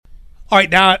All right,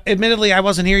 now, admittedly, I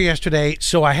wasn't here yesterday,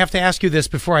 so I have to ask you this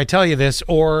before I tell you this,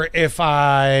 or if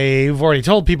I've already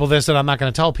told people this, then I'm not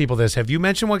going to tell people this. Have you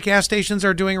mentioned what gas stations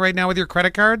are doing right now with your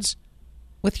credit cards?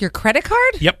 With your credit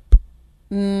card? Yep.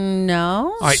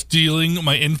 No. Right. Stealing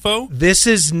my info? This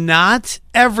is not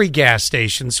every gas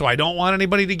station, so I don't want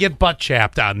anybody to get butt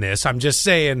chapped on this. I'm just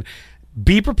saying,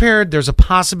 be prepared. There's a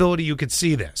possibility you could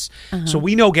see this. So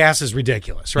we know gas is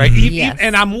ridiculous, right? Yes.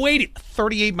 And I'm waiting.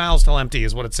 38 miles till empty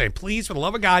is what it's saying. Please, for the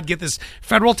love of God, get this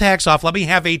federal tax off. Let me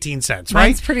have 18 cents, right?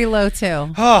 Mine's pretty low,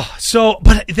 too. Oh, so,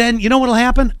 but then, you know what'll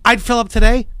happen? I'd fill up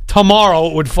today. Tomorrow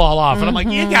it would fall off. And I'm like,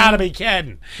 you got to be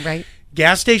kidding. Right.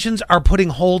 Gas stations are putting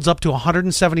holds up to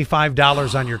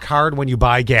 $175 on your card when you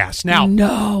buy gas. Now,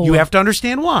 you have to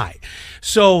understand why.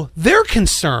 So they're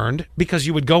concerned because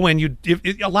you would go in,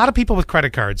 a lot of people with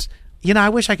credit cards, I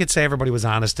wish I could say everybody was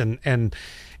honest and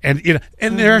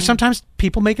there are sometimes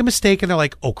people make a mistake and they're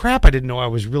like, oh crap, I didn't know I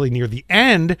was really near the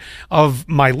end of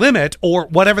my limit or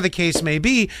whatever the case may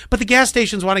be. But the gas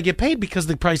stations want to get paid because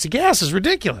the price of gas is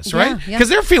ridiculous, right? Because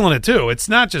they're feeling it too. It's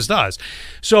not just us.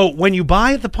 So when you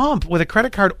buy at the pump with a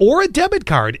credit card or a debit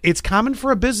card, it's common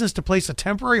for a business to place a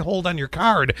temporary hold on your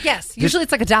card. Yes, usually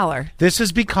it's like $1. This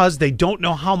is because they don't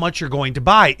know how much you're going to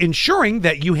buy, ensuring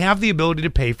that you have the ability to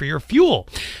pay for your fuel.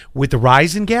 With the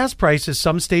rise in gas prices,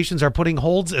 some stations are putting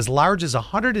holds as large as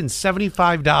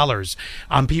 $175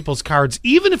 on people's cards,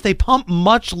 even if they pump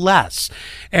much less.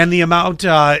 And the amount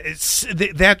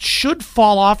that should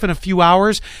fall off in a few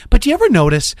hours. But do you ever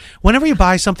notice whenever you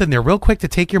buy something, they're real quick to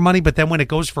take your money, but then when it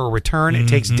goes for a return, it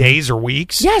takes days or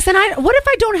weeks? Yes, and what if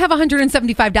I don't have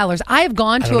 $175? I have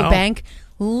gone to a bank,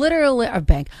 literally a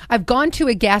bank. I've gone to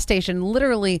a gas station,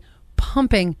 literally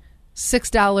pumping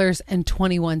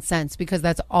 $6.21 because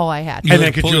that's all I had. And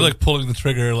then you're pulling the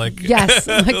trigger, yes,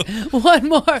 like one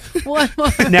more.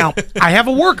 Now, I have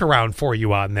a workaround for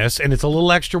you on this, and it's a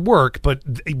little extra work, but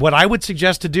what I would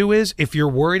suggest to do is, if you're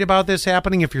worried about this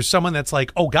happening, if you're someone that's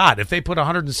like, oh God, if they put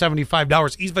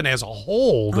 $175 even as a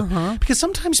hold, because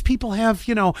sometimes people have,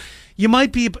 you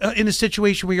might be in a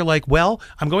situation where you're like, well,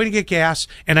 I'm going to get gas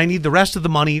and I need the rest of the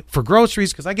money for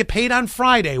groceries because I get paid on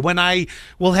Friday when I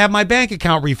will have my bank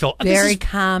account refilled. Very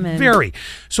common. Very.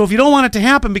 So if you don't want it to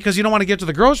happen because you don't want to get to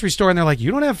the grocery store and they're like, you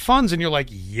don't have funds, and you're like,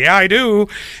 yeah, I do.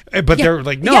 But they're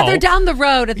like, no. Yeah, they're down the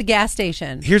road at the gas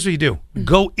station. Here's what you do.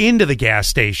 Go into the gas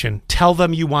station, tell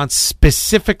them you want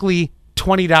specifically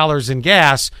 $20 in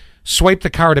gas, swipe the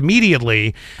card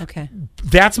immediately. Okay.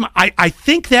 I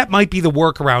think that might be the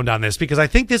workaround on this, because I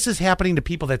think this is happening to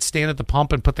people that stand at the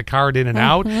pump and put the card in and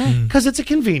out because it's a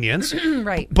convenience.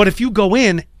 Right. But if you go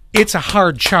in, it's a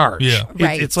hard charge. Yeah.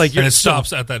 Right. It's like and it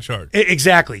stops at that charge.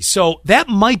 Exactly. So that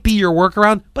might be your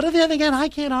workaround. But then again, I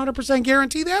can't 100%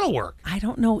 guarantee that'll work. I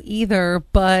don't know either.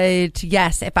 But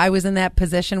yes, if I was in that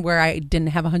position where I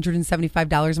didn't have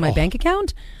 $175 in my bank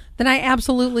account, then I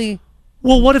absolutely...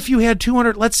 Well, what if you had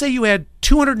 200? Let's say you had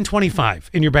 225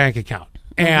 in your bank account,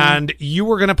 and you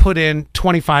were going to put in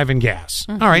 25 in gas.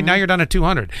 All right, now you're down at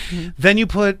 200. Then they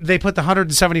put the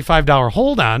 $175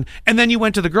 hold on, and then you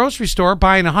went to the grocery store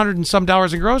buying $100 and some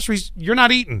in groceries. You're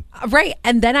not eating. Right,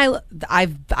 and then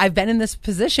I've been in this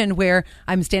position where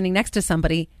I'm standing next to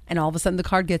somebody, and all of a sudden the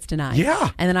card gets denied. Yeah,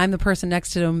 and then I'm the person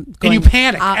next to them, going, and you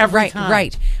panic every time.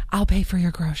 Right. I'll pay for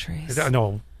your groceries.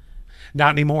 No, not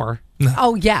anymore.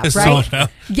 Oh yeah, It's right.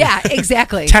 Yeah,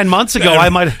 exactly. 10 months ago, I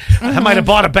might have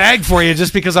bought a bag for you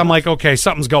just because I'm like, okay,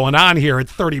 something's going on here.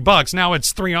 It's $30. Now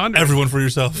it's $300. Everyone for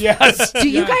yourself. Yes. Do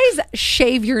you guys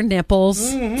shave your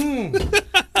nipples?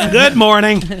 Good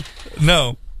morning.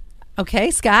 No.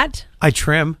 Okay, Scott. I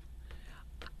trim.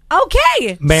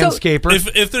 Okay. Manscaper.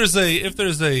 If there's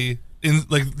a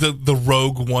like the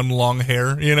Rogue One long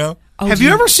hair, Have you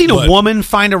ever seen a woman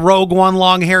find a Rogue One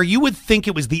long hair? You would think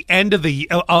it was the end of the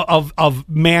of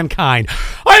mankind.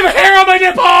 I have a hair on my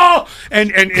nipple,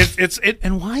 and it's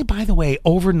and why, by the way,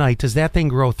 overnight does that thing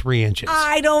grow 3 inches?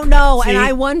 I don't know, See? and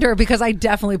I wonder because I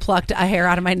definitely plucked a hair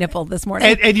out of my nipple this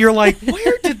morning. And you're like,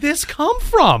 where did this come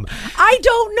from? I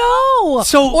don't know.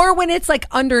 So, or when it's like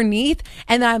underneath,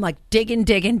 and then I'm like digging,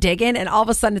 and all of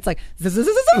a sudden it's like it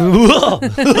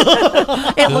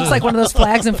looks like one of those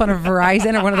flags in front of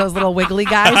Verizon or one of those little wiggly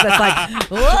guys that's like,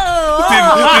 whoa.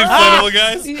 The inflatable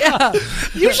guys? Yeah.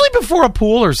 Usually before a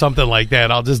pool or something like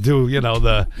that, I'll just do,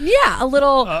 a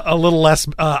little less.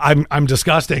 I'm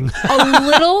disgusting. A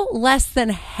little less than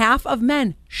half of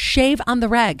men shave on the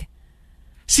reg.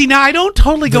 See, now I don't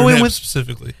totally go in with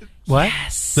specifically. What?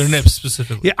 Yes. Their nips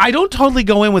specifically. Yeah, I don't totally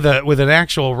go in with an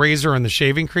actual razor and the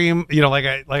shaving cream. Like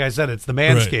I said, it's the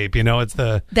Manscaped. It's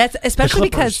the that's especially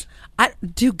because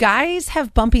do guys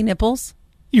have bumpy nipples?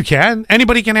 You can.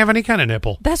 Anybody can have any kind of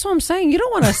nipple. That's what I'm saying. You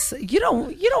don't want to. You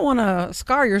don't want to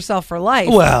scar yourself for life.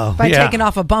 Well, by taking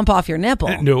off a bump off your nipple.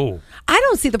 No, I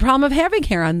don't see the problem of having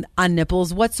hair on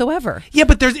nipples whatsoever. Yeah,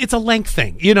 but it's a length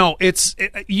thing. It's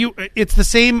the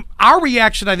same. Our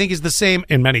reaction, I think, is the same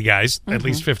in many guys. At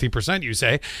least 50%. You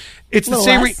say it's the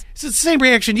same. It's the same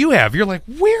reaction you have. You're like,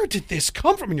 where did this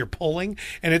come from? And you're pulling,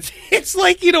 and it's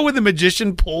like when the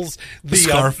magician pulls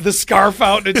the scarf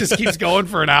out, and it just keeps going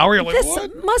for an hour. You're like,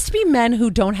 what? Must be men who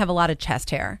don't have a lot of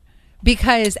chest hair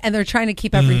and they're trying to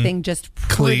keep everything just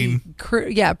clean.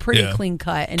 Pretty clean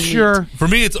cut and sure. neat. For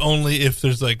me, it's only if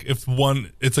there's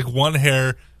one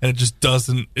hair and it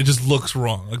just looks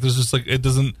wrong. Like there's just it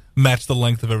doesn't match the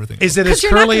length of everything. Is it as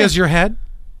curly as your head?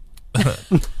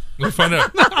 We'll find out.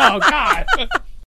 Oh God.